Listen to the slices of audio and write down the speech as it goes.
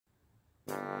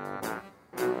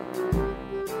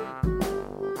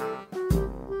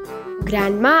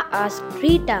Grandma asked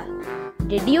Rita,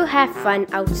 "Did you have fun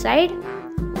outside?"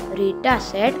 Rita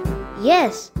said,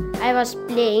 "Yes, I was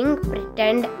playing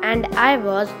pretend and I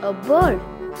was a bird."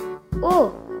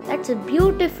 "Oh, that's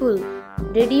beautiful.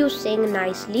 Did you sing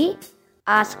nicely?"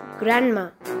 asked Grandma.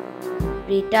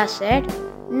 Rita said,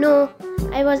 "No,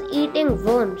 I was eating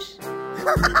worms."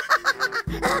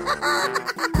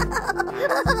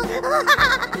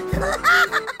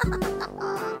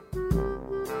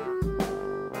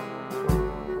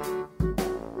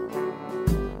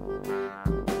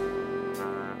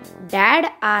 Dad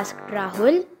asked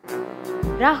Rahul,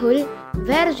 "Rahul,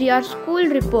 where's your school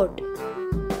report?"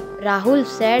 Rahul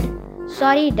said,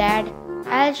 "Sorry Dad,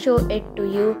 I'll show it to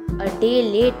you a day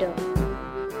later."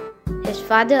 His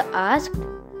father asked,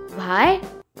 "Why?"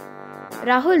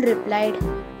 Rahul replied,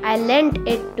 "I lent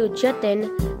it to Jatin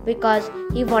because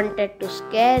he wanted to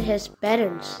scare his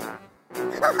parents."